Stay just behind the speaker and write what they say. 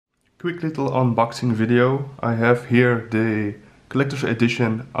Quick little unboxing video. I have here the collector's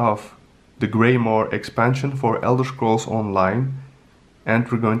edition of the Greymoor expansion for Elder Scrolls Online,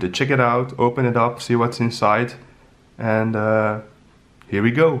 and we're going to check it out, open it up, see what's inside, and here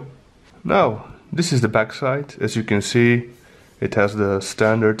we go. Now, this is the backside. As you can see, it has the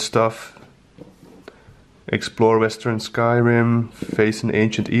standard stuff. Explore Western Skyrim, face an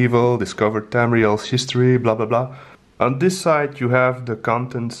ancient evil, discover Tamriel's history, blah blah blah. On this side you have the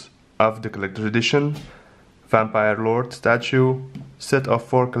contents of the collector's edition: Vampire Lord statue, set of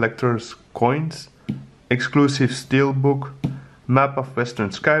 4 collector's coins, exclusive steelbook, map of Western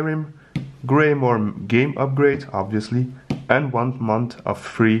Skyrim, Greymoor game upgrade obviously, and 1 month of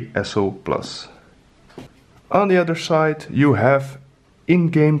free ESO Plus. On the other side you have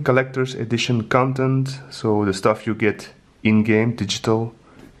in-game collector's edition content, so the stuff you get in-game digital: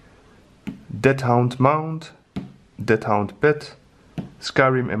 Deadhound mount, Deadhound pet,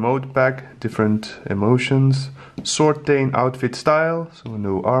 Skyrim emote pack, different emotions, Swordtain outfit style, so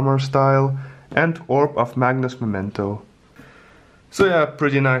no armor style, and Orb of Magnus memento. So yeah,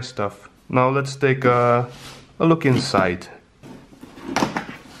 pretty nice stuff. Now let's take a look inside.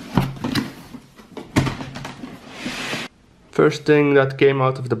 First thing that came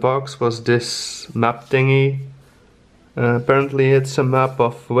out of the box was this map thingy. Apparently it's a map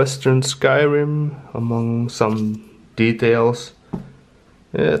of Western Skyrim, among some details.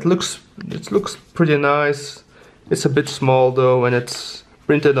 It looks pretty nice. It's a bit small though, and it's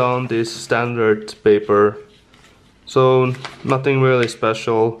printed on this standard paper, so nothing really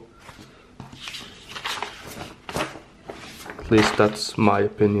special. At least that's my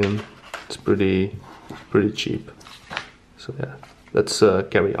opinion. It's pretty cheap. So yeah, let's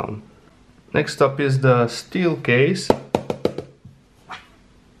carry on. Next up is the steel case.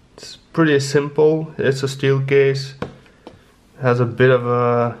 It's pretty simple. It's a steel case. Has a bit of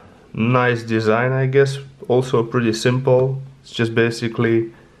a nice design, I guess. Also pretty simple. It's just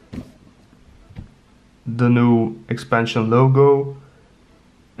basically the new expansion logo,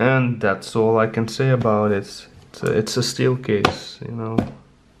 and that's all I can say about it. It's a steel case, you know.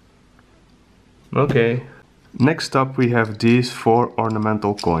 Okay. Next up we have these 4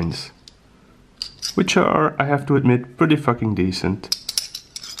 ornamental coins, which are, I have to admit, pretty fucking decent.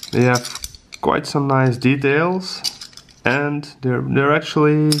 They have quite some nice details, and they're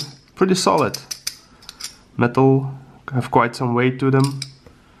actually pretty solid. Metal, have quite some weight to them.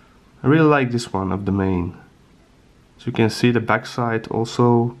 I really like this one of the main. As you can see, the backside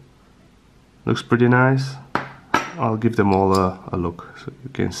also looks pretty nice. I'll give them all a look so you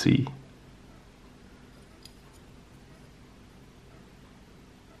can see.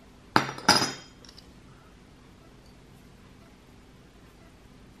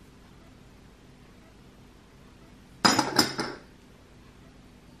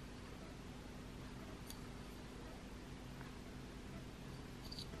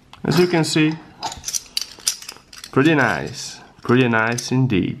 As you can see, pretty nice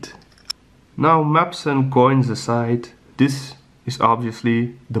indeed. Now, maps and coins aside, this is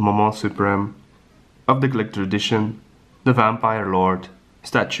obviously the moment supreme of the collector edition, the Vampire Lord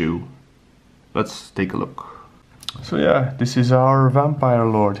statue. Let's take a look. So yeah, this is our Vampire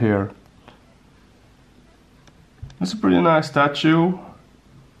Lord here. It's a pretty nice statue.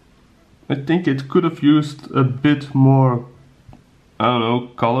 I think it could have used a bit more, I don't know,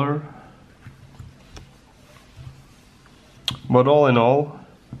 color. But all in all,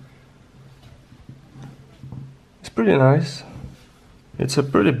 it's pretty nice. It's a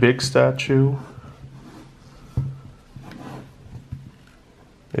pretty big statue.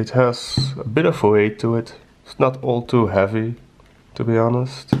 It has a bit of weight to it. It's not all too heavy, to be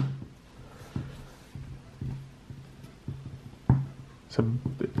honest. It's a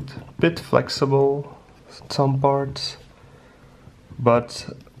bit flexible in some parts, but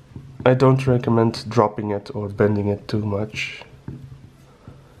I don't recommend dropping it or bending it too much.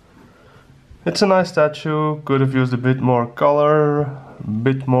 It's a nice statue, could have used a bit more color, a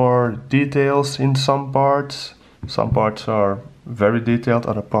bit more details in some parts. Some parts are very detailed,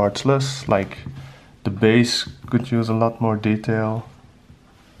 other parts less, like the base could use a lot more detail.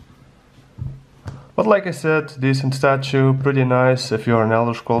 But like I said, decent statue, pretty nice if you're an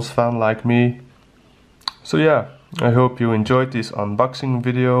Elder Scrolls fan like me. So yeah, I hope you enjoyed this unboxing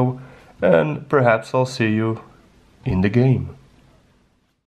video, and perhaps I'll see you in the game.